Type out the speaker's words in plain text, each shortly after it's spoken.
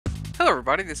Hello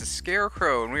everybody, this is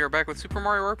Scarecrow, and we are back with Super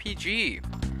Mario RPG.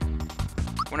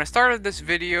 When I started this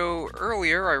video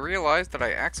earlier, I realized that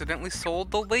I accidentally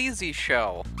sold the Lazy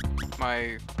Shell.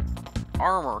 My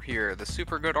armor here, the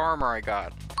super good armor I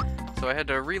got. So I had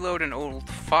to reload an old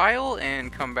file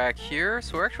and come back here.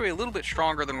 So we're actually a little bit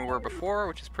stronger than we were before,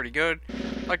 which is pretty good.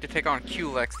 I'd like to take on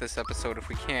Culex this episode if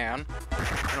we can.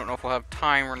 I don't know if we'll have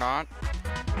time or not.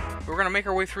 We're going to make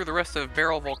our way through the rest of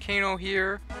Barrel Volcano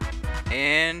here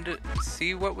and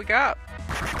see what we got.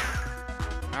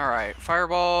 Alright,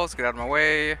 fireballs, get out of my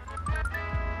way.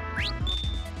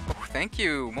 Oh, thank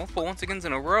you. Multiple once agains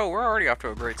in a row. We're already off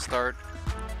to a great start.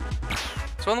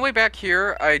 So on the way back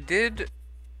here, I did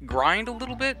grind a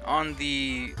little bit on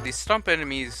the stump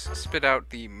enemies spit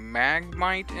out the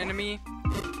Magmite enemy.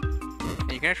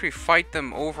 And you can actually fight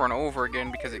them over and over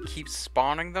again because it keeps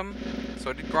spawning them. So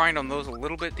I did grind on those a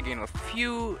little bit to gain a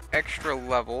few extra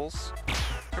levels.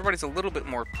 Everybody's a little bit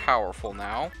more powerful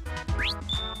now.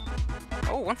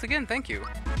 Oh, once again, thank you.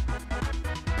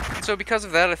 So because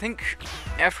of that, I think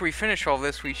after we finish all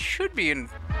this, we should be in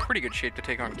pretty good shape to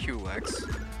take on Culex.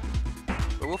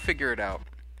 But we'll figure it out.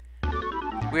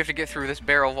 We have to get through this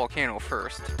Barrel Volcano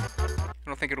first. I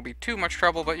don't think it'll be too much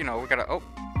trouble, but you know, we gotta... Oh.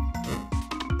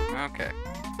 Okay.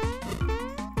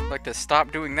 I'd like to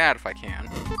stop doing that if I can.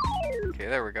 Okay,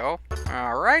 there we go.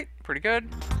 Alright, pretty good.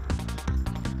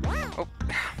 Oh,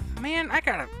 man, I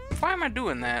gotta... Why am I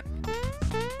doing that?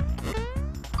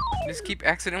 I just keep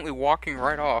accidentally walking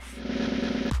right off.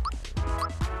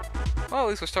 Well, at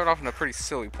least we'll start off in a pretty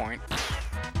silly point.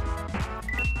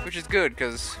 Which is good,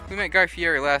 because we met Guy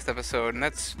Fieri last episode, and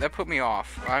that put me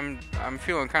off. I'm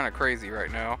feeling kind of crazy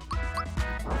right now.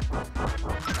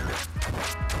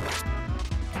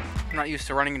 I'm not used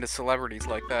to running into celebrities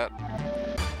like that.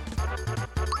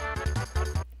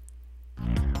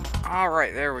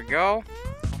 Alright, there we go.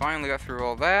 Finally got through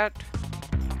all that.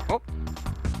 Oh.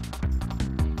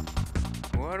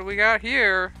 What do we got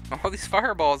here? All these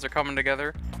fireballs are coming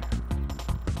together.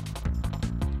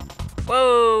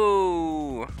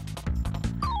 Whoa!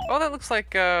 Oh, that looks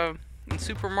like in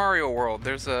Super Mario World.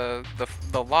 There's the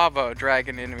lava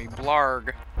dragon enemy,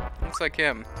 Blarg. Looks like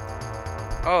him.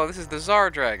 Oh, this is the Czar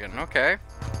Dragon. Okay.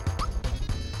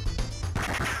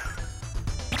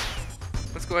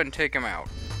 Let's go ahead and take him out.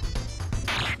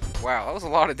 Wow, that was a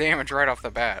lot of damage right off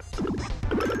the bat.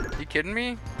 You kidding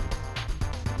me?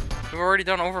 We've already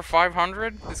done over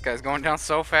 500? This guy's going down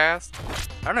so fast.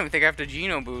 I don't even think I have to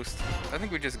Geno boost. I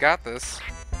think we just got this.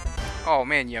 Oh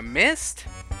man, you missed?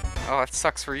 Oh, that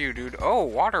sucks for you, dude. Oh,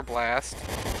 Water Blast.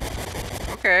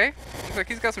 Okay. Looks like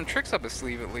he's got some tricks up his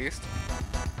sleeve at least.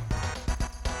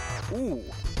 Ooh.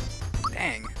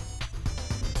 Dang.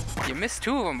 You missed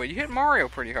two of them, but you hit Mario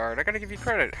pretty hard. I gotta give you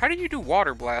credit. How do you do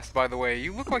Water Blast, by the way?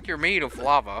 You look like you're made of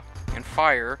lava and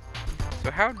fire.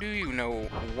 So how do you know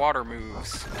water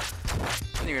moves?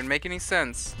 Doesn't even make any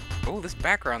sense. Oh, this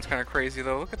background's kind of crazy,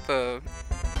 though. Look at the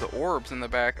orbs in the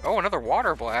back. Oh, another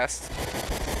Water Blast.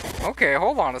 Okay,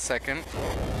 hold on a second.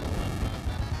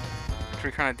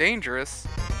 Actually kind of dangerous.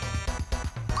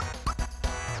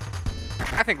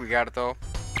 I think we got it, though.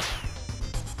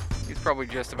 He's probably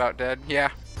just about dead.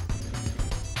 Yeah.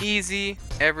 Easy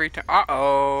every time.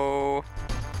 Uh-oh.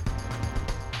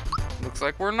 Looks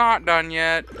like we're not done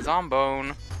yet.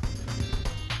 Zombone.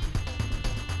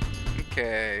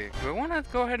 Okay. Do we want to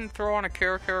go ahead and throw on a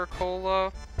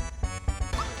Cola?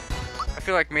 I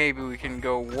feel like maybe we can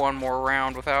go one more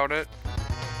round without it.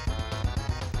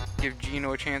 Give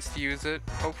Geno a chance to use it.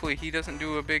 Hopefully he doesn't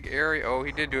do a big area. Oh,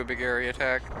 he did do a big area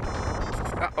attack.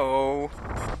 Uh-oh.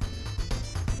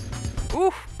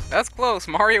 Oof. That's close.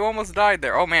 Mario almost died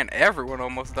there. Oh man, everyone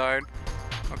almost died.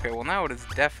 Okay, well now it is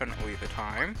definitely the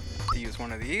time to use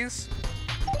one of these.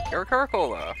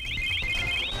 Cola.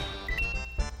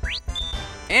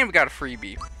 And we got a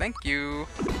freebie. Thank you.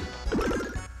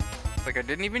 Like I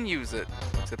didn't even use it.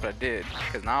 Except I did,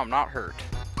 because now I'm not hurt.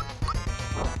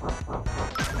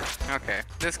 Okay,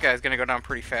 this guy's gonna go down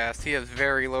pretty fast. He has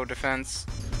very low defense.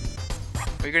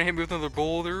 Are you gonna hit me with another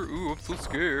boulder? Ooh, I'm so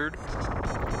scared.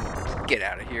 Get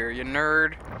out of here, you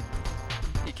nerd.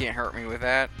 You can't hurt me with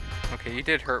that. Okay, you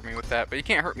did hurt me with that, but you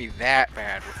can't hurt me that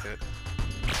bad with it.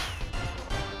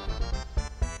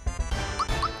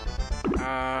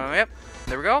 Yep.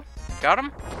 There we go. Got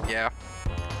him? Yeah.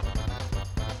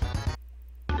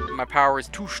 My power is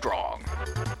too strong.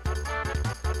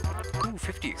 Ooh,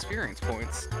 50 experience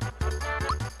points.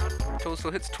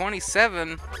 Toadstool hits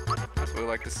 27. That's what we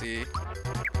like to see.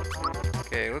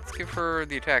 Okay, let's give her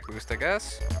the attack boost, I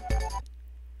guess.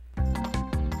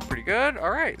 Pretty good.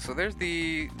 Alright, so there's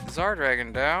the Czar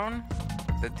Dragon down.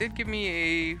 That did give me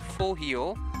a full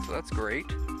heal, so that's great.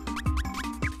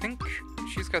 think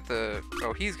she's got the...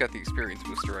 Oh, he's got the experience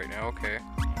booster right now. Okay.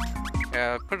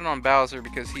 Yeah, put it on Bowser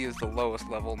because he is the lowest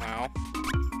level now.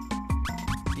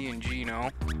 He and Gino.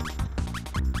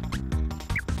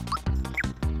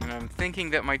 And I'm thinking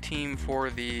that my team for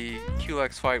the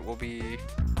Culex fight will be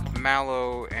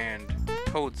Mallow and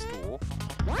Toadstool.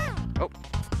 Oh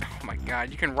my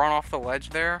god, you can run off the ledge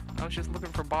there? I was just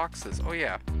looking for boxes. Oh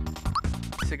yeah.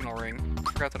 Signal ring.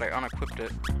 I forgot that I unequipped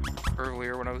it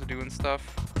earlier when I was doing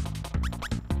stuff.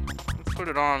 Let's put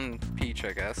it on Peach,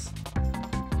 I guess.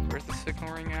 Where's the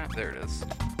signal ring at? There it is.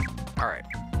 Alright.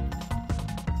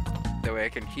 That way I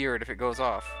can hear it if it goes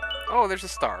off. Oh, there's a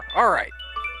star. Alright.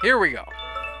 Here we go.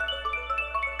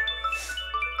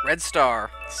 Red star.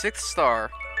 6th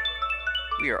star.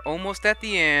 We are almost at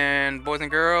the end, boys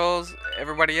and girls,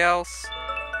 everybody else,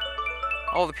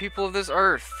 all the people of this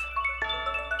earth.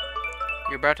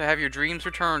 You're about to have your dreams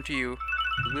returned to you.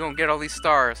 We don't get all these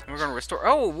stars, and we're going to restore...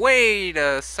 Oh, wait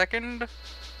a second.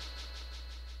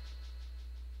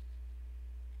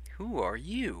 Who are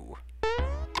you?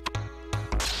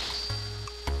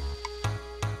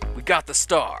 We got the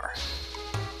star.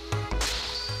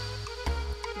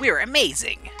 We're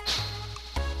amazing.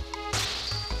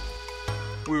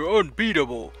 We're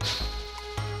unbeatable.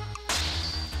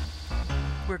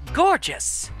 We're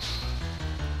gorgeous.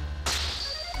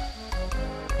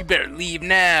 You better leave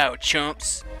now,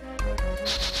 chumps.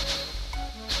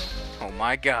 Oh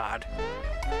my god.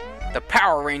 The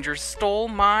Power Rangers stole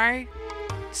my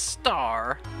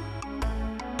star.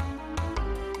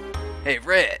 Hey,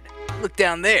 Red, look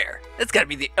down there. That's gotta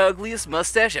be the ugliest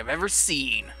mustache I've ever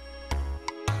seen.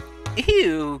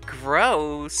 Ew,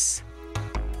 gross.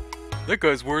 That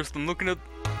guy's worse than looking than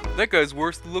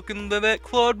that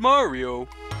Claude Mario.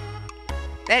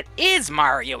 That is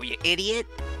Mario, you idiot.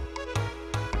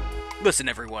 Listen,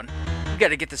 everyone. We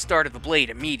gotta get the start of the blade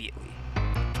immediately.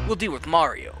 We'll deal with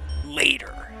Mario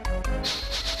later.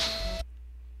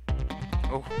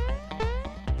 Oh.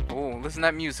 Oh, listen to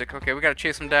that music. Okay, we gotta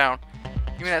chase him down.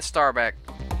 Give me that star back.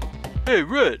 Hey,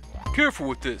 Red. Careful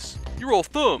with this. You're all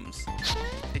thumbs.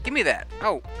 Hey, give me that.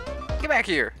 Oh. Get back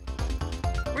here.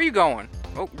 Where are you going?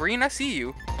 Oh, Green, I see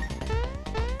you.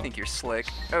 Think you're slick.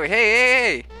 Oh,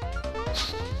 hey.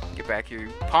 Get back here, you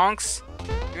punks.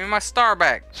 Give me my star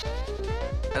back.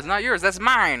 That's not yours, that's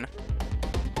mine.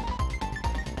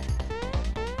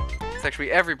 It's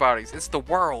actually everybody's. It's the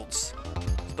world's.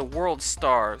 It's the world's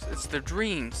stars. It's the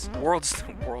dreams. World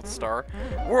star.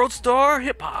 World star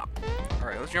hip hop.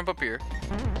 Alright, let's jump up here.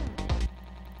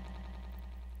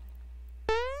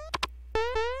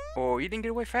 Oh, you didn't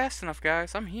get away fast enough,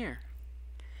 guys. I'm here.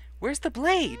 Where's the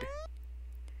blade?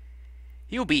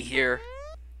 He'll be here.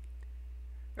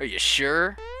 Are you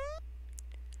sure?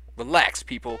 Relax,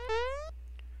 people.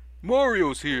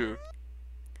 Mario's here.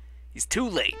 He's too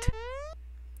late.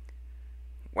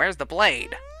 Where's the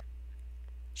blade?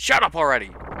 Shut up already.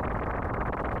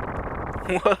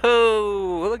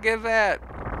 Whoa, look at that.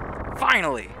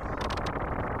 Finally.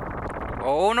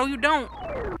 Oh, no you don't.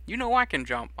 You know I can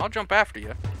jump. I'll jump after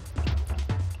you.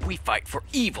 We fight for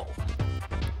evil.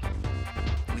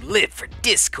 We live for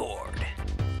discord.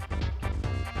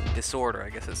 Disorder,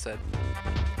 I guess it said.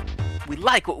 We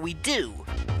like what we do.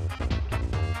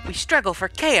 We struggle for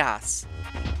chaos.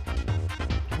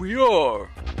 We are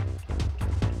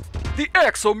the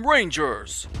Axum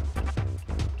Rangers.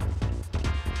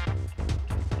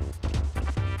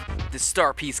 This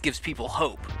star piece gives people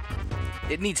hope.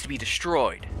 It needs to be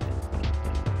destroyed.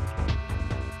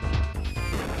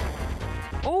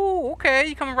 Oh, okay.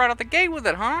 You coming right out the gate with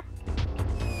it, huh?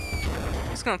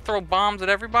 Just gonna throw bombs at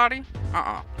everybody?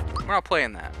 We're not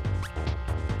playing that.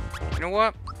 You know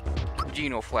what?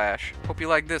 Geno Flash. Hope you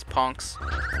like this, punks.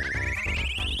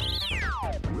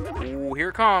 Ooh, here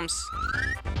it comes.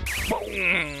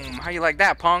 Boom! How you like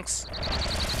that, punks?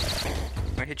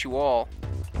 I'm gonna hit you all.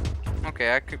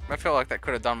 Okay, I feel like that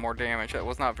could have done more damage. That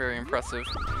was not very impressive.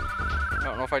 I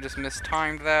don't know if I just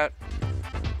mistimed that.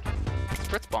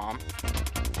 Spritz Bomb.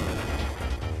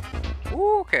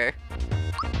 Ooh, okay.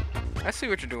 I see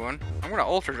what you're doing. I'm gonna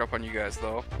Ultra Jump on you guys,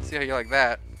 though. See how you like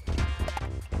that.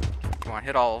 Come on,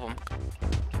 hit all of them.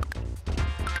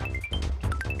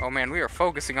 Oh man, we are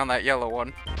focusing on that yellow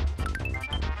one.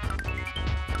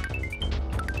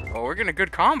 Oh, we're getting a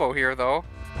good combo here, though.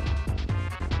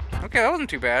 Okay, that wasn't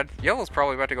too bad. Yellow's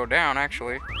probably about to go down,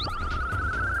 actually.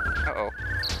 Uh-oh.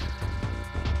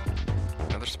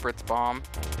 Another Spritz Bomb.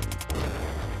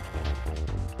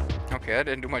 Okay, that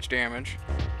didn't do much damage.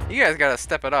 You guys gotta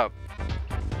step it up.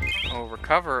 Oh,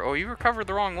 recover. Oh, you recovered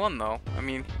the wrong one, though. I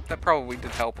mean, that probably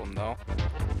did help him, though.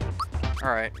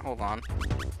 Alright, hold on.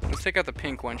 Let's take out the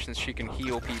pink one since she can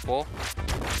heal people.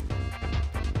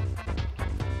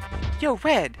 Yo,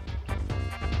 Red!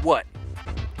 What?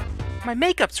 My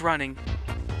makeup's running.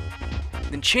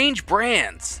 Then change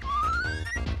brands.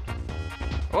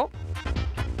 Oh.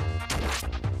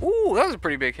 Ooh, that was a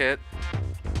pretty big hit.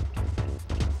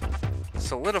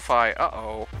 Solidify.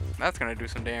 Uh-oh. That's gonna do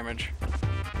some damage.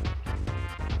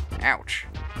 Ouch.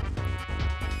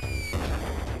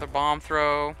 Another bomb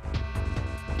throw.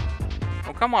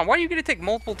 Oh, come on. Why are you gonna take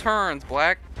multiple turns,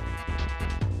 Black?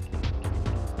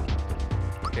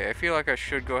 Okay, I feel like I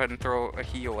should go ahead and throw a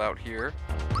heal out here.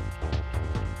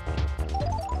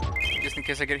 Just in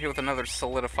case I get hit with another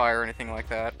solidify or anything like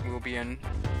that. We'll be in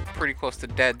pretty close to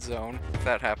dead zone if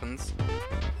that happens.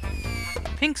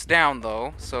 Pink's down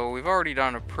though, so we've already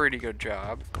done a pretty good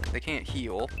job. They can't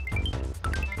heal.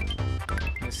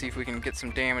 Let's see if we can get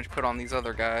some damage put on these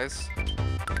other guys.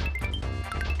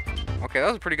 Okay, that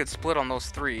was a pretty good split on those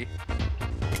three.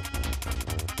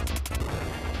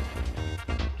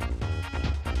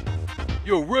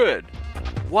 Yo, Red!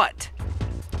 What?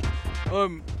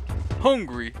 I'm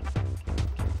hungry.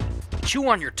 Chew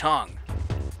on your tongue.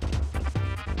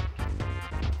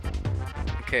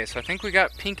 Okay, so I think we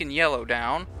got pink and yellow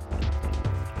down.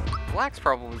 Black's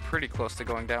probably pretty close to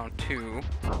going down too.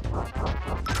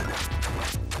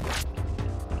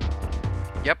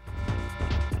 Yep.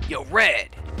 Yo,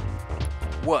 Red!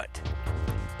 What?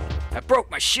 I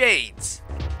broke my shades!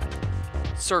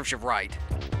 Serves you right.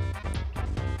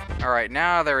 Alright,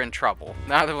 now they're in trouble.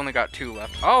 Now they've only got 2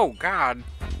 left. Oh, God!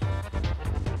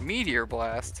 Meteor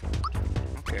Blast.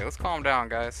 Okay, let's calm down,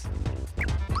 guys.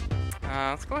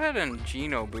 Let's go ahead and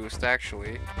Geno boost,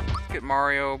 actually. Let's get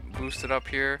Mario boosted up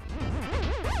here.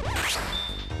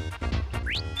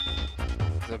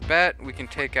 As a bet, we can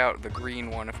take out the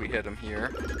green one if we hit him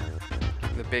here.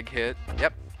 The big hit.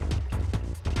 Yep.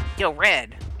 Yo,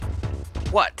 Red!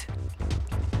 What?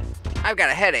 I've got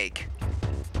a headache.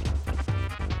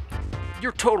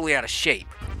 You're totally out of shape.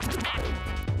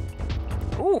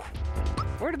 Ooh!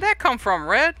 Where did that come from,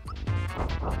 Red?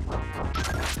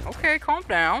 Okay, calm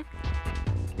down.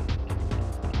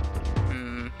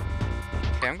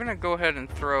 Okay, I'm gonna go ahead and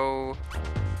throw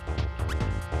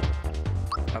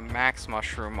a Max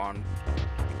Mushroom on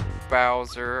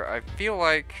Bowser. I feel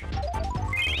like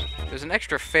there's an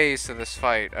extra phase to this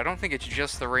fight. I don't think it's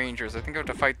just the Rangers. I think I have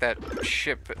to fight that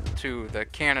ship too, the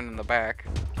cannon in the back.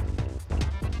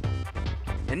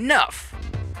 Enough!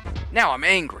 Now I'm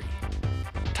angry.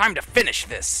 Time to finish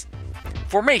this.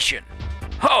 Formation!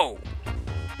 Ho!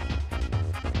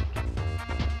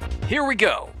 Here we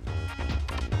go!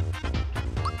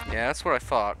 Yeah, that's what I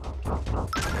thought.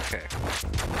 Okay.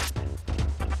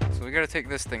 So we gotta take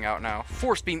this thing out now.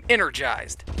 Force Beam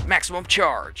energized! Maximum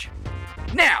charge!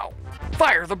 Now!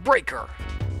 Fire the Breaker!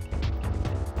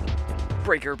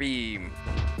 Breaker Beam!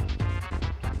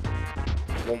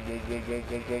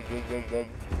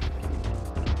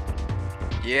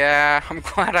 Yeah, I'm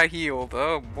glad I healed.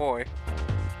 Oh boy.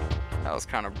 That was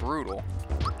kind of brutal.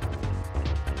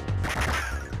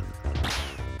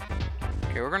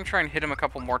 Okay, we're gonna try and hit him a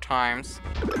couple more times.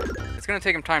 It's gonna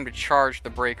take him time to charge the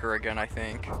breaker again, I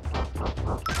think.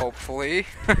 Hopefully.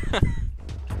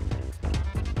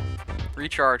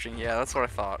 Recharging, yeah, that's what I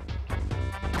thought.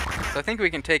 So I think we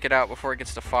can take it out before it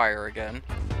gets to fire again.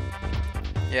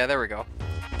 Yeah, there we go.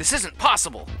 This isn't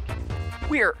possible!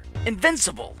 We're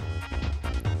invincible!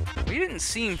 We didn't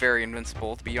seem very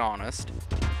invincible, to be honest.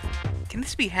 Can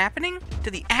this be happening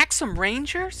to the Axum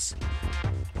Rangers?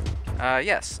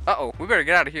 Yes. Uh-oh, we better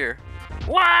get out of here.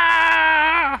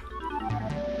 Wah!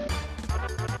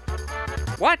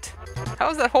 What? How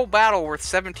is that whole battle worth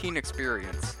 17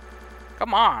 experience?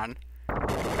 Come on.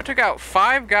 I took out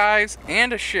 5 guys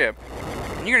and a ship,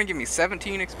 and you're gonna give me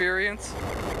 17 experience?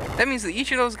 That means that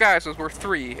each of those guys was worth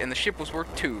 3, and the ship was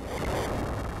worth 2.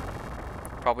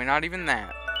 Probably not even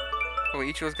that. Well,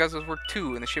 each of those guys was worth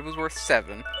 2, and the ship was worth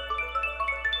 7.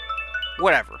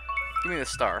 Whatever. Give me the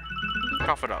star.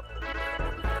 Cough it up.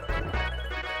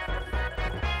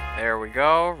 There we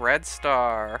go. Red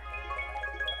star.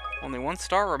 Only 1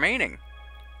 star remaining.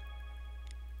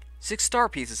 6 star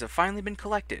pieces have finally been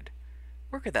collected.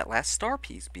 Where could that last star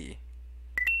piece be?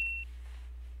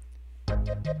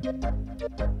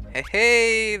 Hey,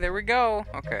 hey, there we go.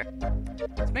 Okay.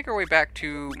 Let's make our way back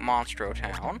to Monstro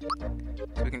Town.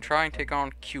 So we can try and take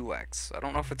on Culex. I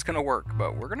don't know if it's gonna work,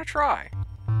 but we're gonna try.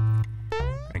 I'm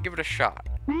gonna give it a shot.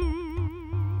 Go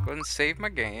ahead and save my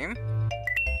game.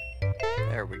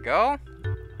 There we go.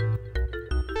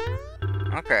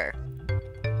 Okay.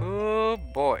 Oh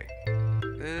boy.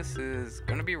 This is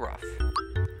gonna be rough.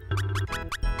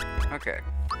 Okay.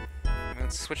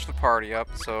 let's switch the party up.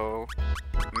 So,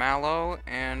 Mallow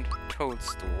and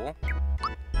Toadstool.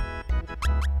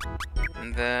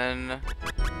 And then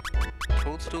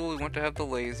Toadstool, we want to have the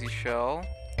Lazy Shell.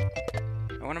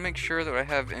 I want to make sure that I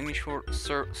have any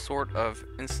sort of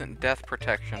instant death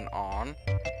protection on.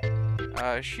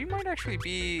 She might actually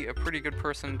be a pretty good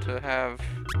person to have.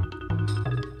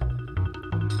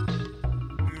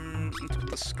 Let's put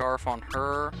the scarf on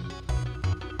her.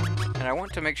 And I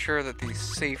want to make sure that the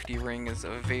safety ring is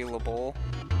available.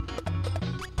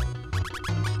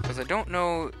 Because I don't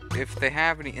know if they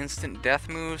have any instant death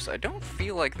moves. I don't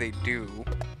feel like they do,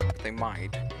 but they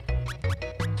might.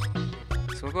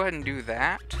 So we'll go ahead and do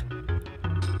that.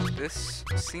 This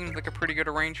seems like a pretty good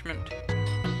arrangement.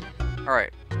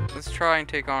 Alright, let's try and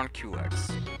take on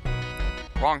Culex.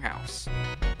 Wrong house.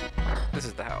 This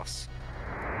is the house.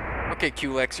 Okay,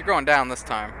 Culex, you're going down this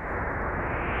time.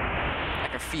 I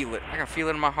can feel it. I can feel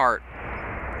it in my heart.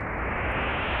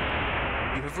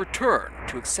 You have returned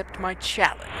to accept my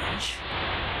challenge.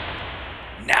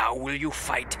 Now will you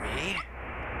fight me?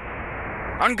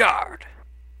 On guard!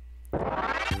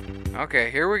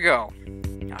 Okay, here we go.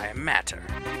 I am matter.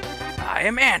 I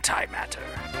am antimatter.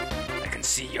 I can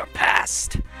see your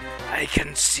past. I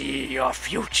can see your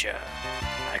future.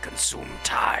 I consume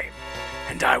time,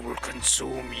 and I will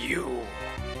consume you.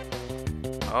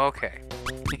 Okay,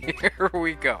 here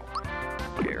we go.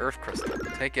 Okay, Earth Crystal,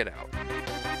 take it out.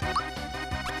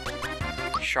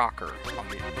 Shocker on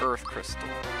the Earth Crystal.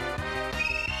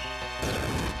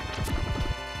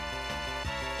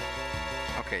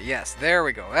 Okay, yes, there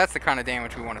we go. That's the kind of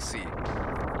damage we want to see.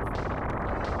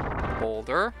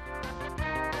 Boulder.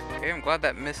 Okay, I'm glad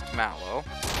that missed Mallow.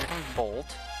 Here comes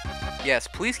Bolt. Yes,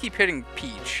 please keep hitting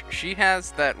Peach. She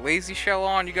has that Lazy Shell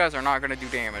on. You guys are not going to do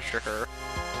damage to her.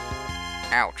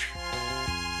 Ouch.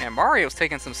 And Mario's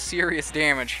taking some serious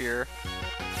damage here.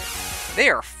 They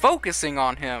are focusing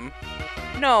on him.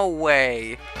 No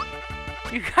way.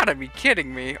 You gotta be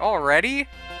kidding me. Already?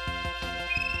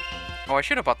 Oh, I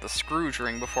should have bought the Scrooge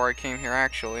ring before I came here,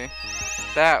 actually.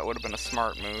 That would have been a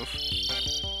smart move.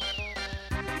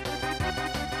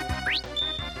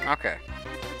 Okay.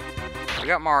 We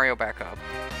got Mario back up.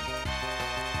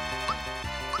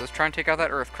 So let's try and take out that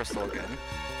Earth Crystal again.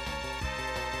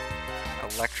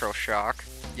 Electroshock.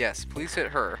 Yes, please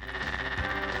hit her.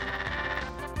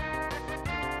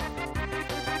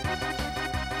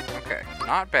 Okay,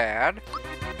 not bad.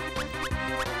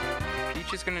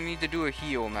 Peach is gonna need to do a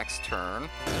heal next turn.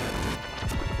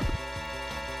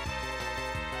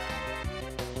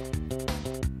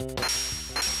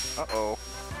 Uh-oh.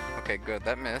 Okay, good,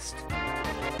 that missed.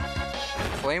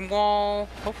 Flame Wall.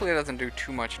 Hopefully it doesn't do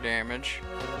too much damage.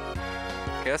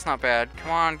 Okay, that's not bad.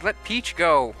 Come on, let Peach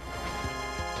go!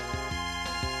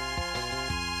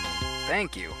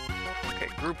 Thank you. Okay,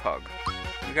 Group Hug.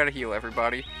 We gotta heal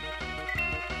everybody.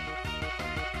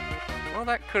 Well,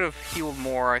 that could have healed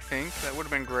more, I think. That would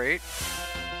have been great.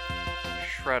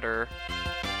 Shredder.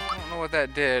 I don't know what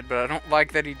that did, but I don't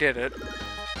like that he did it.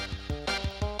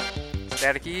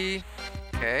 Static E.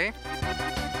 Okay.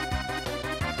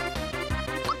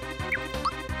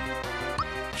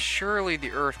 Surely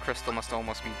the Earth Crystal must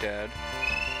almost be dead.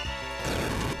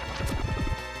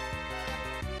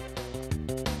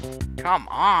 Come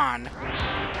on!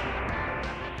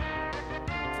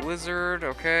 Blizzard,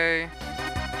 okay.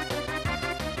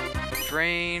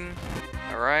 Drain.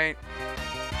 Alright.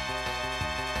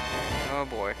 Oh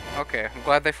boy. Okay, I'm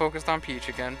glad they focused on Peach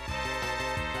again.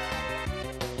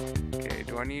 Okay,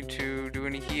 do I need to do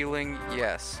any healing?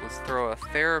 Yes. Let's throw a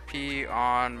therapy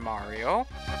on Mario.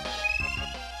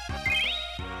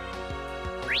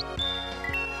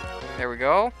 There we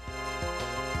go.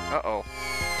 Uh-oh.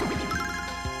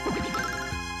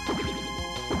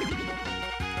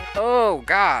 Oh,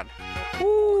 God.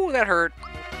 Ooh, that hurt.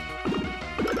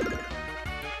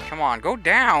 Come on, go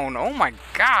down. Oh my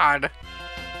God. This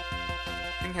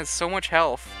thing has so much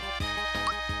health.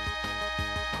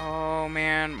 Oh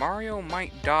man, Mario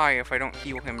might die if I don't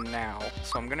heal him now.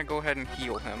 So I'm gonna go ahead and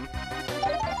heal him.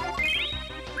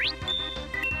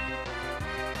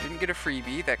 Didn't get a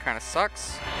freebie, that kind of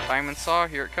sucks. Diamond Saw,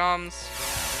 here it comes.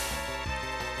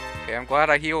 Okay, I'm glad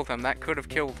I healed him. That could have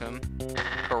killed him.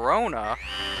 Corona?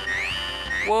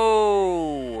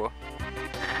 Whoa!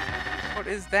 What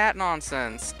is that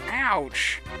nonsense?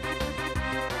 Ouch!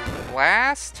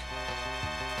 Blast?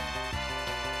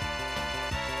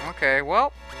 Okay,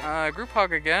 well, Group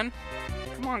Hug again.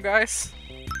 Come on, guys.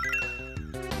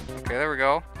 Okay, there we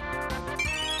go.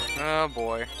 Oh,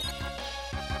 boy.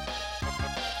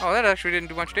 Oh, that actually didn't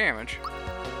do much damage.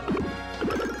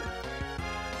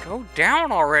 Go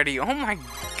down already! Oh my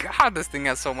God, this thing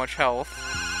has so much health.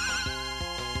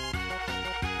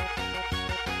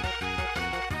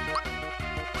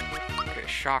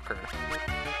 Shocker.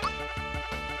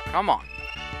 Come on.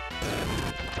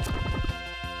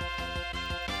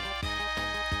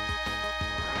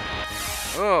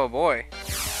 Oh boy.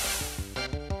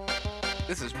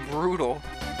 This is brutal.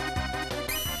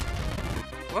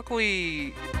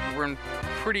 Luckily, we're in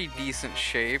pretty decent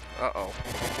shape. Uh-oh.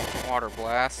 Water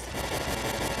blast.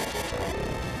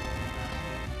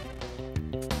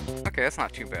 Okay, that's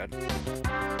not too bad.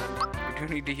 We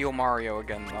do need to heal Mario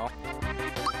again, though.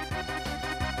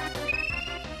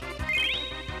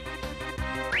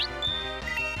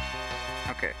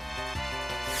 Okay.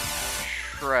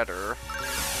 Shredder.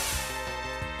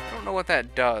 I don't know what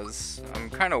that does. I'm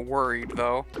kind of worried,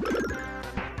 though.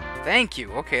 Thank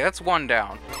you. Okay, that's one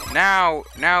down. Now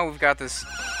we've got this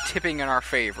tipping in our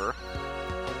favor.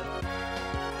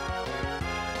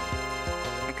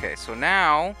 Okay, so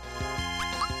now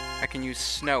I can use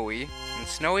Snowy, and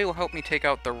Snowy will help me take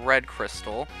out the red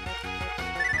crystal.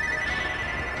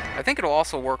 I think it'll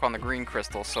also work on the green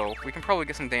crystal, so we can probably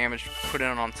get some damage put in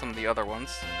on some of the other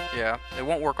ones. Yeah, it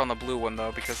won't work on the blue one,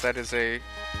 though, because that is a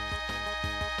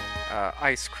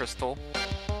ice crystal.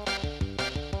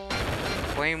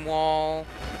 Flame wall.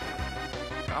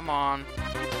 Come on.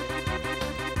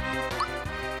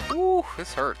 Ooh,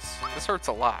 this hurts. This hurts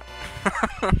a lot.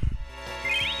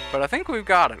 But I think we've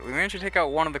got it. We managed to take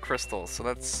out one of the crystals, so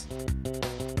that's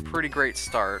a pretty great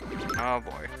start. Oh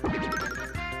boy.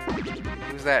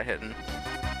 Who's that hitting?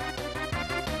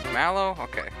 Mallow?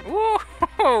 Okay. Ooh,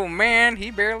 oh man,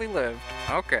 he barely lived.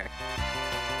 Okay.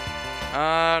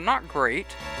 Not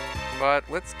great, but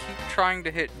let's keep trying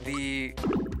to hit the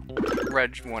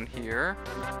red one here.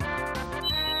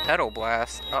 Petal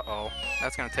Blast. Uh-oh.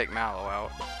 That's gonna take Mallow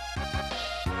out.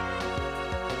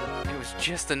 It was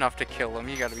just enough to kill him.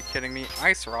 You gotta be kidding me.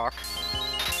 Ice Rock.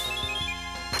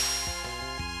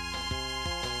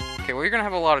 Okay, well, you're gonna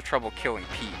have a lot of trouble killing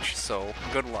Peach, so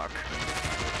good luck.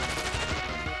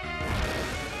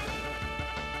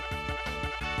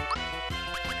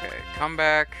 Okay, come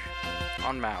back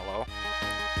on Mallow.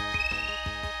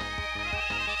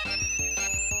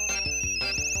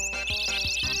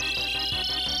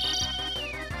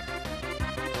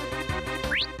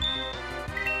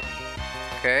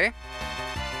 Okay.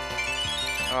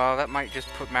 That might just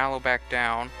put Mallow back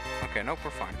down. Okay, nope, we're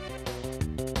fine.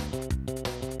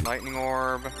 Lightning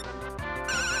Orb.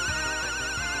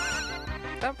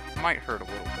 That might hurt a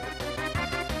little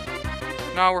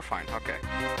bit. No, we're fine. Okay.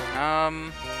 Yeah,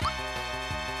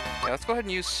 let's go ahead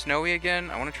and use Snowy again.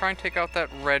 I want to try and take out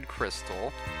that red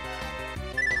crystal.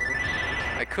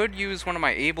 I could use one of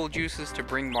my Able Juices to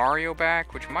bring Mario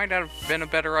back, which might have been a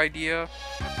better idea.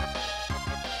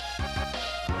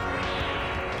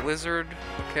 Blizzard,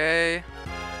 okay.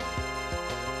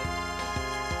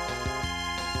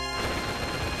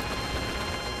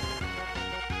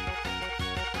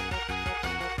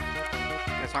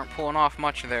 Guys aren't pulling off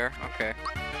much there. Okay.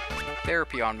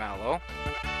 Therapy on Mallow.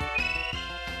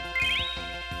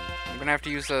 I'm gonna have to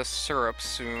use a syrup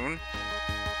soon.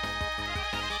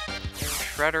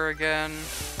 Shredder again.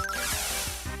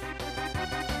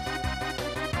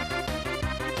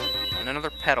 And another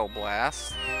Petal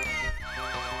Blast.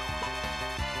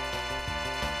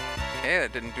 Okay,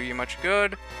 that didn't do you much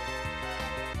good.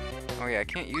 Oh yeah, I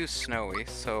can't use Snowy,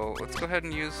 so let's go ahead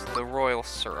and use the Royal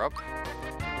Syrup.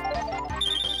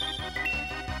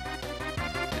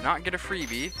 Did not get a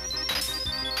freebie.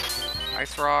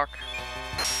 Ice Rock.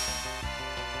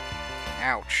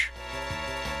 Ouch.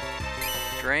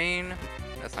 Drain.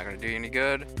 That's not gonna do you any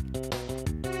good.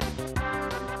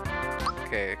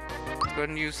 Okay, let's go ahead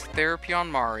and use Therapy on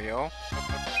Mario.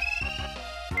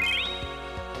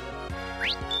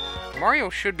 Mario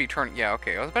should be turning... Yeah,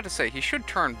 okay. I was about to say, he should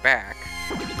turn back.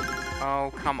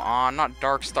 Oh, come on. Not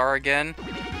Dark Star again.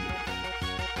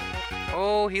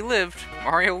 Oh, he lived.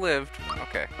 Mario lived.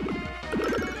 Okay.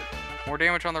 More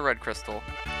damage on the red crystal.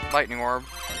 Lightning Orb.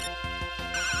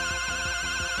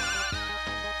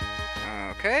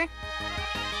 Okay.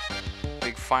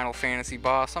 Big Final Fantasy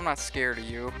boss. I'm not scared of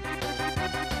you.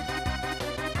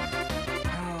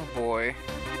 Oh, boy.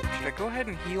 Should I go ahead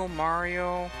and heal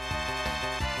Mario?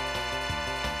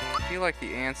 I feel like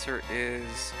the answer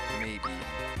is maybe,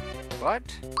 but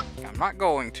I'm not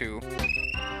going to.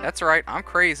 That's right, I'm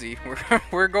crazy.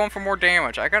 We're going for more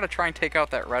damage. I gotta try and take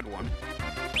out that red one.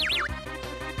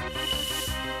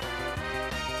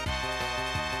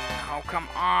 Oh, come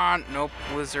on. Nope,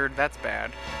 Blizzard, that's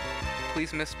bad.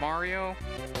 Please miss Mario.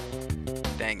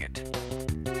 Dang it.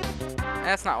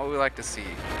 That's not what we like to see.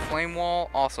 Flame Wall,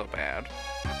 also bad.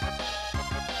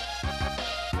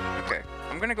 Okay.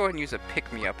 I'm gonna go ahead and use a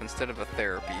pick-me-up instead of a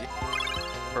therapy.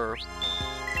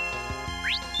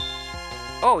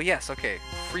 Oh, yes, okay.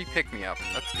 Free pick-me-up.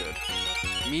 That's good.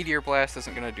 Meteor Blast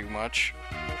isn't going to do much.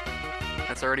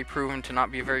 That's already proven to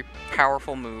not be a very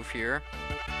powerful move here.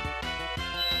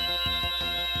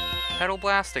 Petal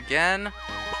Blast again?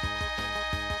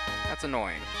 That's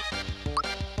annoying.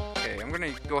 Okay, I'm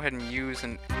going to go ahead and use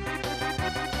an...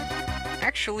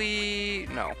 Actually,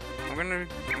 no.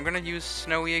 I'm gonna use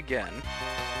Snowy again.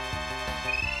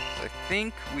 So I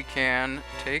think we can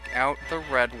take out the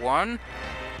red one.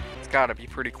 It's gotta be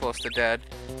pretty close to dead.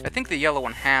 I think the yellow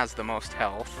one has the most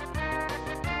health.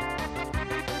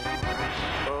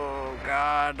 Oh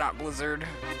god, not Blizzard.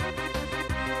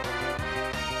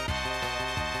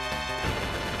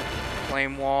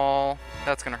 Flame Wall.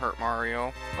 That's gonna hurt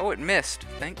Mario. Oh, it missed.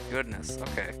 Thank goodness.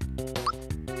 Okay.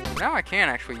 Now I can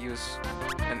actually use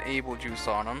an Able Juice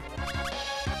on him.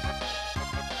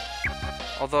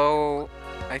 Although,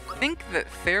 I think that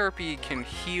Therapy can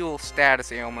heal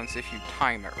status ailments if you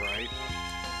time it right.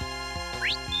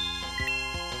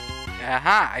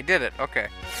 Aha! I did it! Okay,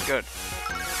 good.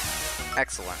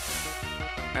 Excellent.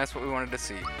 That's what we wanted to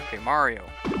see. Okay, Mario.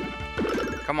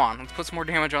 Come on, let's put some more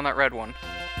damage on that red one.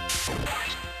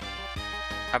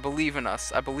 I believe in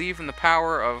us. I believe in the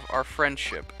power of our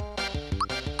friendship.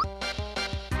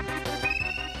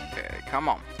 Okay, come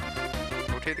on.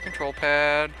 Rotate the control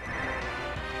pad.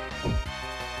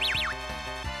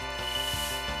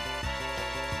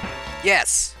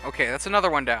 Yes! Okay, that's another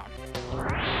one down.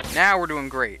 Now we're doing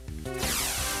great.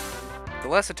 The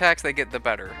less attacks they get, the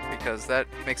better, because that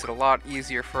makes it a lot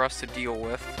easier for us to deal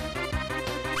with.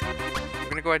 I'm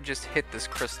gonna go ahead and just hit this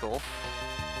crystal.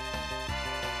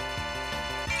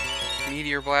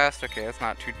 Meteor Blast, okay, that's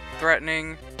not too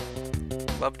threatening.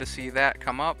 Love to see that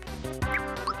come up.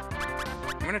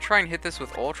 I'm gonna try and hit this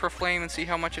with Ultra Flame and see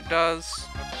how much it does.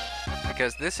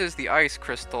 Because this is the Ice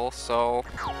Crystal, so...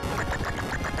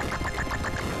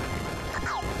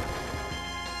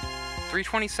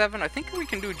 327, I think we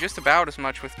can do just about as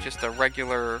much with just a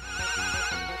regular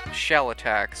shell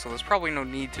attack, so there's probably no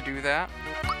need to do that.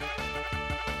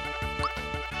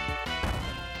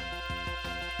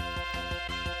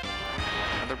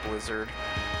 Another Blizzard.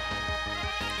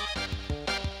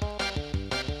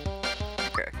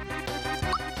 Okay.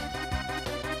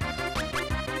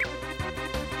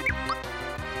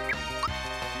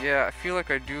 Yeah, I feel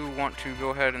like I do want to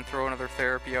go ahead and throw another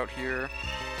Therapy out here.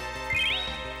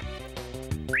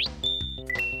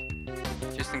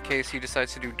 Just in case he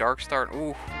decides to do Dark Start.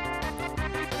 Ooh.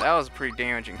 That was a pretty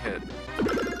damaging hit.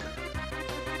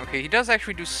 Okay, he does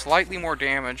actually do slightly more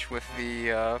damage with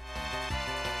the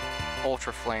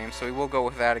Ultra Flame, so we will go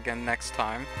with that again next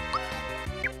time.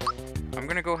 I'm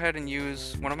gonna go ahead and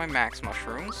use one of my Max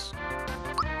Mushrooms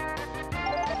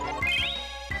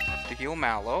to heal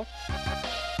Mallow,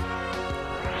 so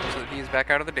that he is back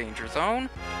out of the danger zone.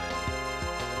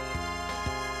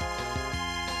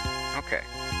 Okay.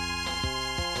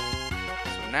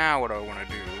 So now what do I want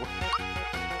to do?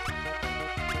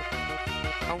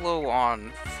 How low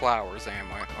on flowers am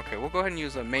I? Okay, we'll go ahead and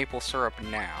use a maple syrup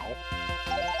now.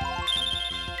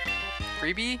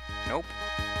 Freebie? Nope.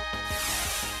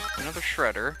 Another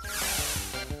shredder.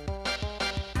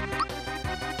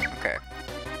 Okay.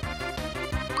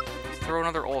 Let's throw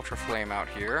another Ultra Flame out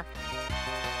here.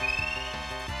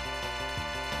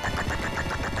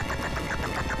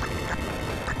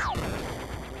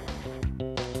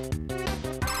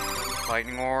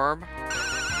 Lightning Orb.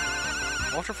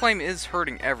 Ultra Flame is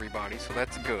hurting everybody, so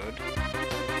that's good.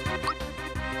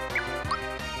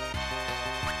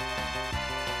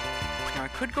 Now I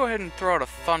could go ahead and throw out a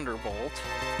Thunderbolt.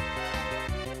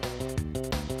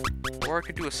 Or I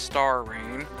could do a Star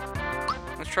Rain.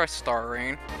 Let's try Star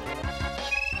Rain.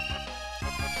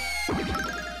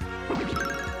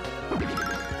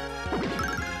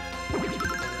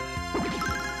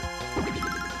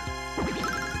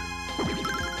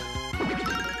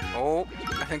 Oh,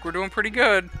 I think we're doing pretty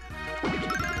good.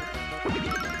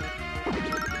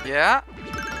 Yeah.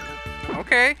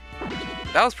 Okay.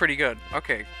 That was pretty good.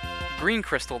 Okay. Green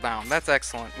crystal down. That's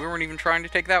excellent. We weren't even trying to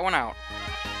take that one out.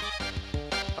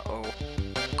 Uh-oh.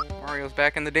 Mario's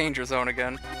back in the danger zone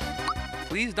again.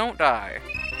 Please don't die.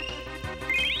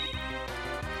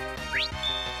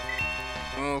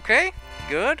 Okay.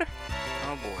 Good.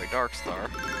 Oh boy, Dark Star.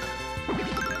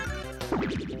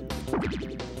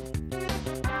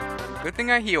 Good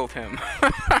thing I healed him.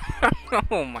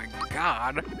 Oh my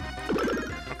god.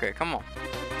 Okay, come on.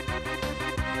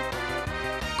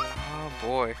 Oh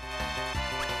boy.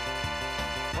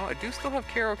 Well, I do still have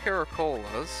Caro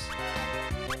Colas.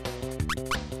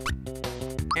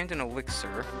 And an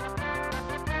elixir.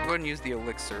 Go ahead and use the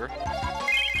elixir.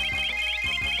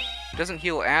 It doesn't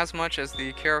heal as much as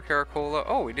the Caracola.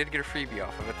 Oh, we did get a freebie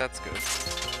off of it. That's good.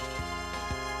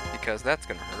 Because that's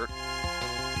gonna hurt.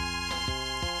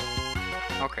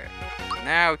 Okay.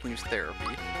 Now we can use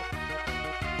therapy.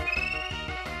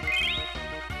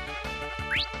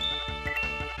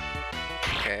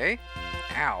 Okay.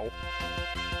 Ow.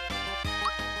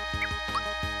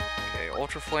 Okay,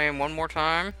 Ultra Flame one more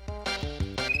time.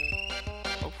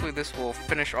 Hopefully this will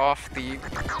finish off the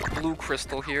blue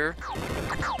crystal here.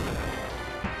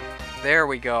 There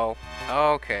we go.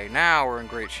 Okay, now we're in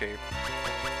great shape.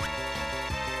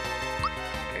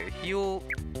 Okay, heal.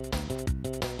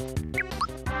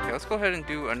 Okay, let's go ahead and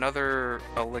do another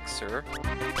elixir.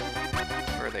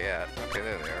 Where are they at? Okay,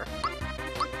 there they are.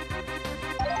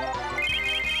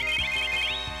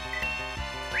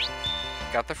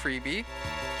 Got the freebie.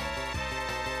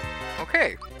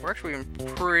 Okay, we're actually in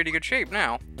pretty good shape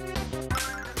now.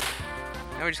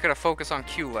 Now we just gotta focus on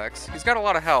Culex. He's got a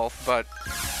lot of health, but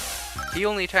he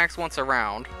only attacks once a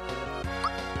round.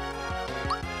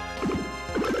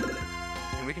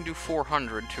 And we can do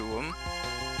 400 to him.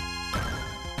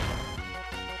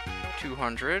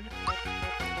 200.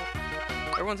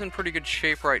 Everyone's in pretty good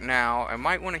shape right now. I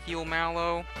might want to heal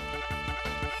Mallow.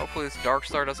 Hopefully this Dark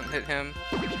Star doesn't hit him.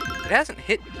 It hasn't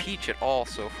hit Peach at all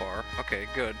so far. Okay,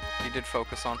 good. He did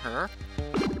focus on her.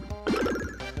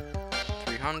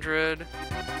 300.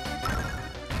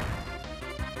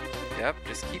 Yep,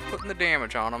 just keep putting the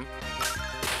damage on him.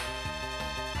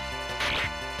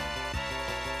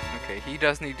 Okay, he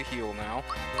does need to heal now.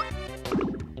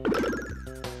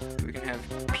 We can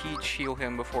have Peach heal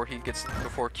him before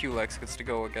Culex gets to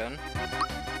go again. I'm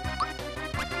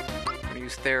gonna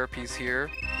use therapies here.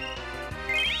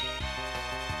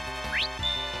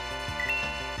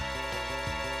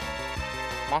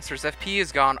 Monster's FP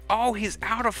is gone. Oh, he's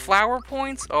out of flower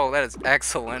points? Oh, that is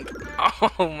excellent.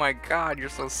 Oh my god, you're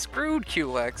so screwed,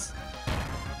 Culex.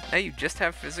 Now you just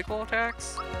have physical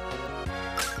attacks?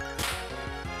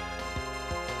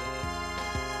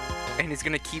 And he's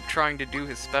gonna keep trying to do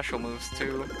his special moves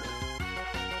too.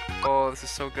 Oh, this is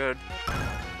so good.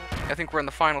 I think we're in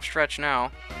the final stretch now.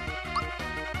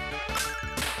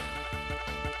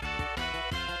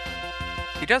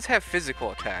 He does have physical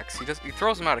attacks. He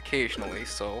throws them out occasionally,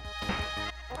 so...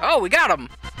 Oh, we got him!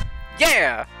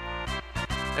 Yeah!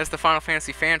 That's the Final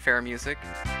Fantasy fanfare music.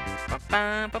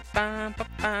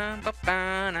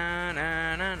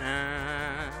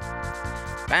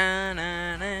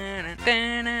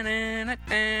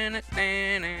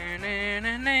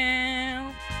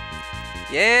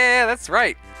 Yeah, that's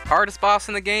right. Hardest boss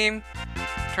in the game.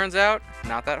 Turns out,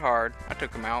 not that hard. I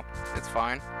took him out. It's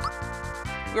fine.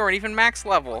 We weren't even max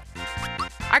level.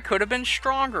 I could have been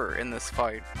stronger in this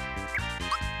fight.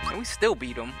 And we still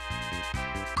beat him.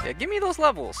 Yeah, give me those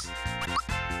levels.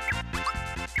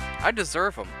 I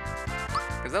deserve them.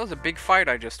 Because that was a big fight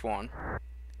I just won.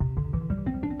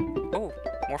 Oh,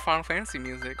 more Final Fantasy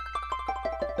music.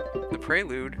 The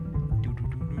prelude.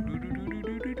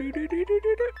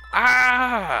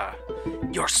 Ah!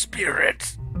 Your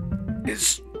spirit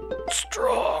is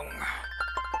strong.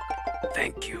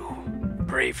 Thank you,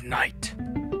 brave knight.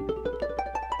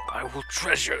 I will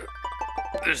treasure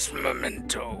this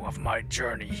memento of my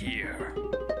journey here.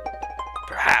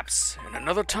 Perhaps in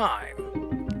another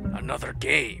time, another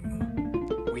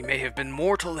game, we may have been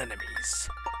mortal enemies.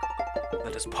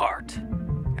 Let us part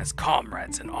as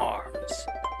comrades in arms.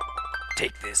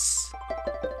 Take this.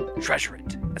 Treasure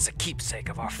it as a keepsake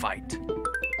of our fight.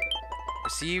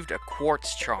 Received a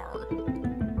quartz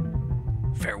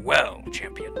charm. Farewell,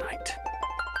 champion knight.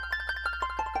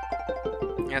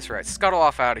 That's right. Scuttle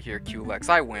off out of here, Culex.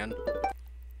 I win.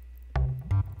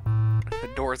 The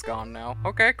door's gone now.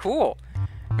 Okay, cool.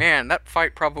 Man, that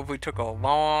fight probably took a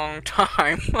long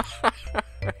time.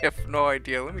 I have no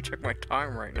idea. Let me check my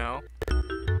time right now.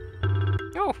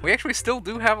 Oh, we actually still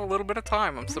do have a little bit of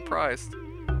time. I'm surprised.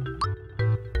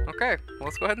 Okay, well,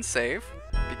 let's go ahead and save,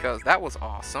 because that was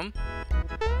awesome.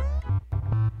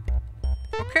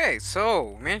 Okay,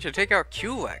 so, managed to take out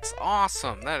Culex.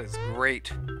 Awesome, that is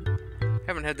great.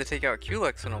 Haven't had to take out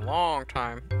Culex in a long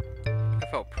time. That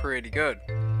felt pretty good.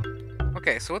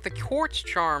 Okay, so what the Quartz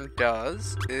Charm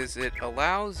does is it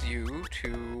allows you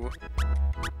to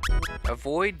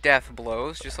avoid death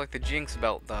blows, just like the Jinx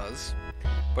Belt does.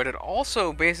 But it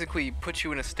also basically puts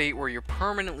you in a state where you're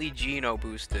permanently Geno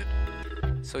boosted.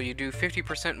 So you do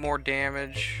 50% more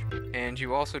damage, and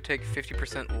you also take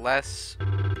 50% less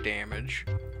damage.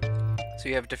 So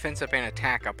you have defense up and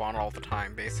attack up on all the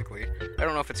time, basically. I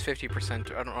don't know if it's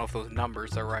 50%, I don't know if those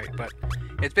numbers are right, but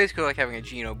it's basically like having a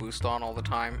Geno boost on all the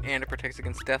time, and it protects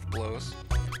against death blows.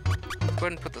 Go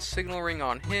ahead and put the signal ring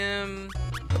on him.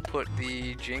 put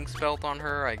the Jinx belt on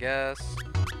her, I guess.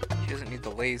 She doesn't need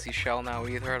the lazy shell now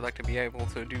either. I'd like to be able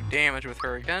to do damage with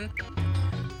her again.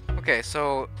 Okay,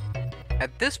 so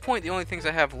at this point, the only things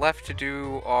I have left to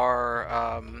do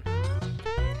are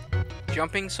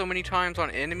jumping so many times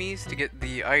on enemies to get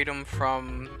the item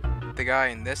from the guy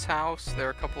in this house. There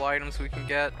are a couple items we can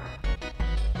get.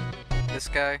 This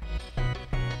guy.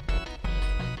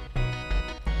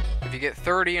 If you get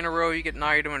 30 in a row, you get an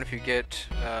item, and if you get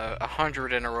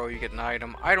 100 in a row, you get an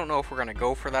item. I don't know if we're going to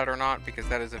go for that or not, because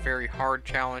that is a very hard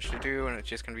challenge to do, and it's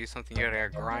just going to be something you gotta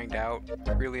grind out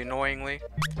really annoyingly.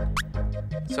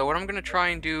 So what I'm going to try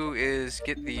and do is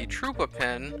get the Troopa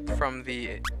pin from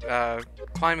the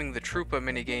climbing the Troopa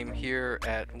minigame here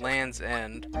at Land's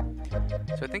End.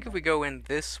 So I think if we go in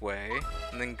this way,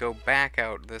 and then go back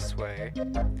out this way,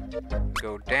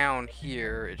 go down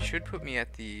here, it should put me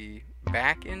at the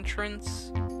back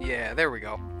entrance? Yeah, there we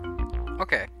go.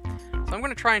 Okay, so I'm going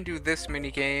to try and do this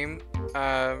minigame.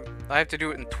 I have to do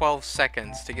it in 12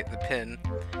 seconds to get the pin.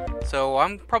 So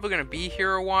I'm probably going to be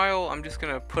here a while. I'm just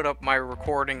going to put up my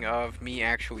recording of me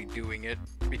actually doing it,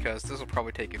 because this will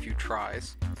probably take a few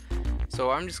tries.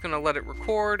 So I'm just going to let it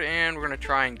record, and we're going to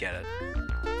try and get it.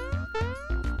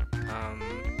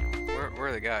 Where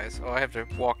are the guys? Oh, I have to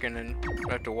walk in and...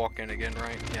 I have to walk in again,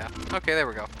 right? Yeah. Okay, there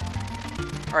we go.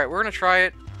 Alright, we're gonna try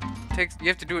it. You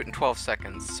have to do it in 12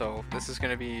 seconds, so this is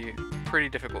gonna be a pretty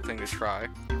difficult thing to try.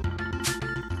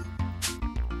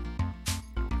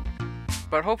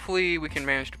 But hopefully we can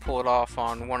manage to pull it off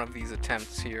on one of these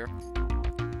attempts here.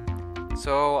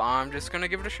 So I'm just gonna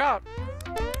give it a shot.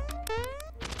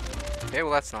 Okay,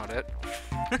 well that's not it.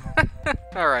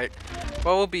 Alright,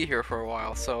 well we'll be here for a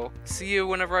while, so see you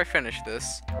whenever I finish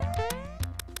this.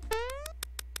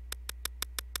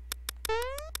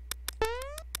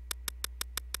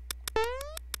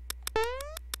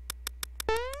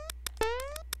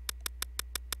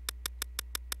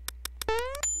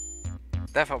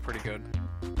 That felt pretty good.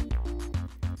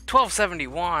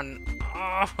 1271!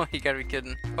 Oh, you gotta be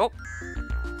kidding. Oh!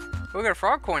 We got a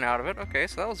frog coin out of it. Okay,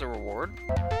 so that was a reward.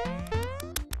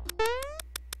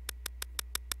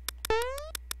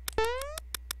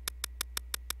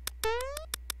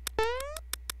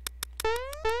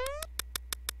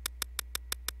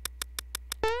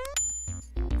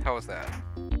 How was that?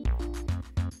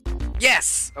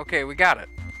 Yes! Okay, we got it.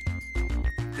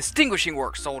 Distinguishing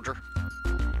work, soldier.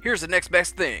 Here's the next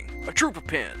best thing, a Troopa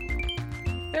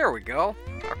pin. There we go.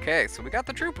 Okay, so we got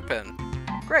the Troopa pin.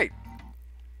 Great.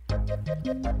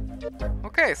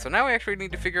 Okay, so now we actually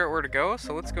need to figure out where to go,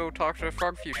 so let's go talk to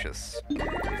Frogfucius.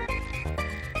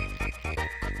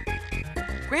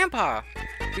 Grandpa,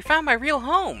 we found my real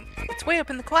home. It's way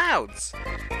up in the clouds.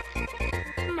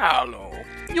 Mallow,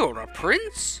 you're a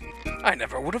prince? I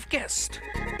never would have guessed.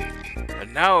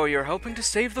 And now you're helping to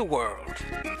save the world.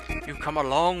 You've come a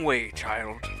long way,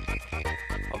 child.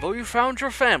 Although you found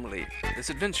your family, this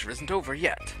adventure isn't over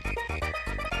yet.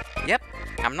 Yep,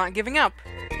 I'm not giving up.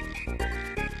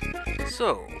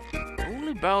 So,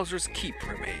 only Bowser's Keep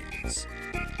remains.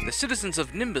 The citizens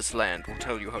of Nimbus Land will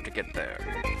tell you how to get there.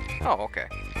 Oh, okay.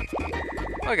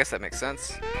 Well, I guess that makes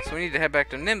sense. So we need to head back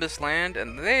to Nimbus Land,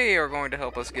 and they are going to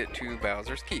help us get to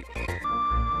Bowser's Keep.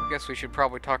 I guess we should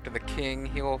probably talk to the king.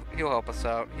 He'll help us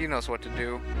out. He knows what to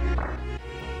do.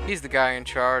 He's the guy in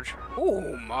charge.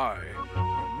 Oh my.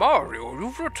 Mario,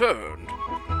 you've returned.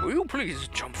 Will you please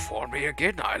jump for me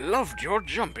again? I loved your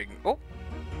jumping. Oh.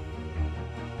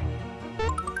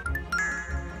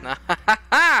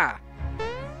 Ha!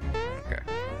 Okay.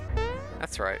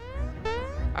 That's right.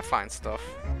 I find stuff.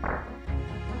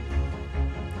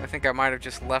 I think I might have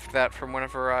just left that from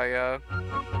whenever I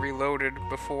reloaded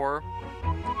before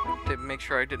to make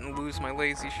sure I didn't lose my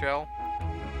lazy shell.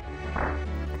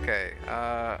 Okay,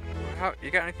 you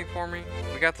got anything for me?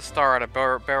 We got the star out of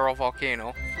Barrel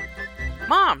Volcano.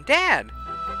 Mom! Dad!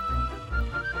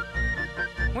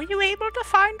 Were you able to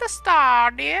find the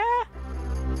star, dear?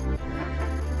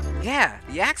 Yeah,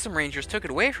 the Axum Rangers took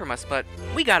it away from us, but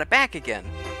we got it back again.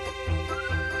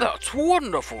 That's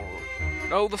wonderful!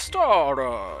 Now the star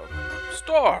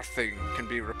thing can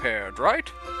be repaired,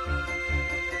 right?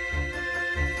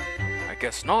 I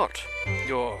guess not.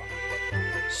 You're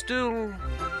still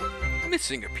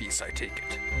missing a piece, I take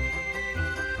it.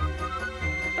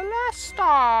 The last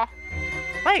star.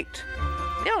 Wait,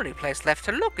 the only place left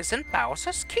to look is in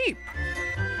Bowser's Keep.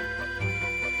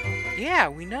 Yeah,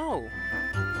 we know.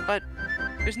 But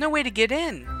there's no way to get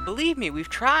in. Believe me, we've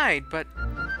tried, but...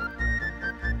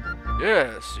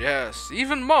 Yes,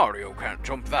 even Mario can't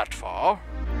jump that far.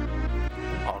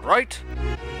 Alright,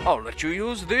 I'll let you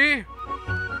use the...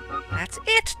 That's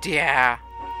it, dear.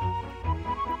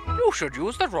 You You should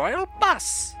use the royal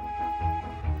bus.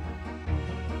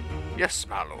 Yes,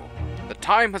 Mallow. The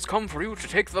time has come for you to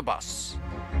take the bus.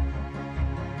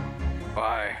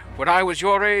 Why, when I was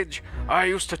your age, I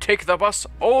used to take the bus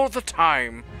all the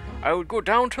time. I would go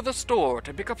down to the store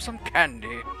to pick up some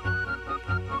candy.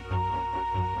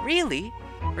 Really?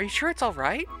 Are you sure it's all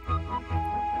right?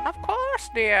 Of course,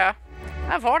 dear.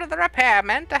 I've ordered the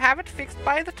repairman to have it fixed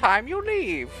by the time you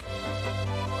leave.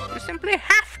 You simply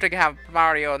have to have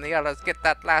Mario and the others get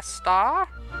that last star.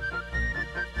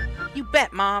 You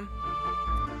bet, Mom.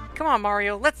 Come on,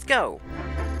 Mario, let's go.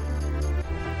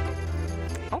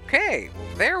 Okay,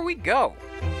 well, there we go.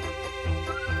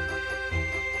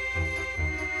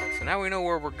 So now we know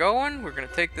where we're going. We're going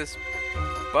to take this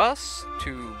bus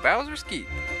to Bowser's Keep.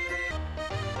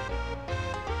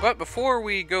 But before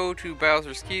we go to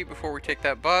Bowser's Keep, before we take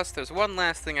that bus, there's one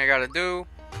last thing I gotta do.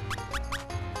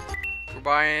 We're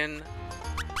buying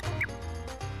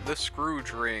the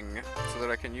Scrooge ring so that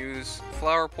I can use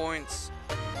flower points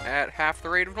at half the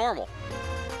rate of normal.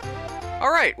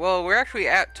 Alright, well, we're actually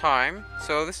at time,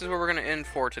 so this is where we're gonna end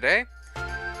for today.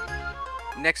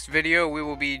 Next video, we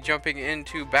will be jumping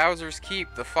into Bowser's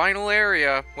Keep, the final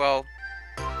area. Well,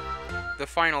 the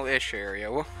final-ish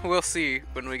area. We'll see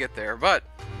when we get there, but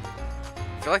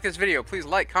if you like this video, please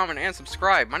like, comment, and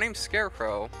subscribe. My name's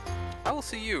Scarecrow. I will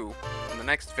see you in the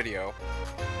next video.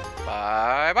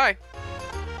 Bye-bye.